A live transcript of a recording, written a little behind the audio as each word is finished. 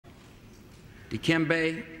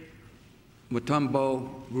Dikembe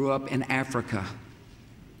Mutombo grew up in Africa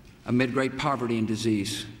amid great poverty and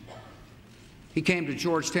disease. He came to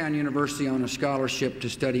Georgetown University on a scholarship to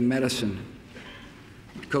study medicine.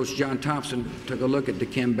 Coach John Thompson took a look at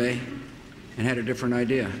Dikembe and had a different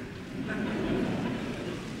idea.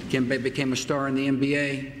 Dikembe became a star in the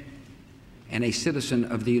NBA and a citizen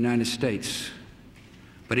of the United States.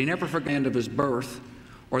 But he never forgot the land of his birth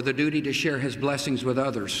or the duty to share his blessings with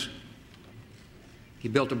others. He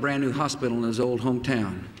built a brand new hospital in his old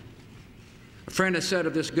hometown. A friend has said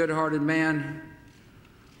of this good-hearted man,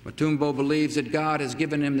 Mutombo believes that God has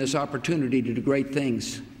given him this opportunity to do great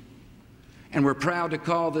things. And we're proud to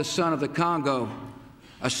call this son of the Congo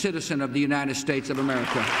a citizen of the United States of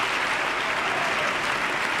America.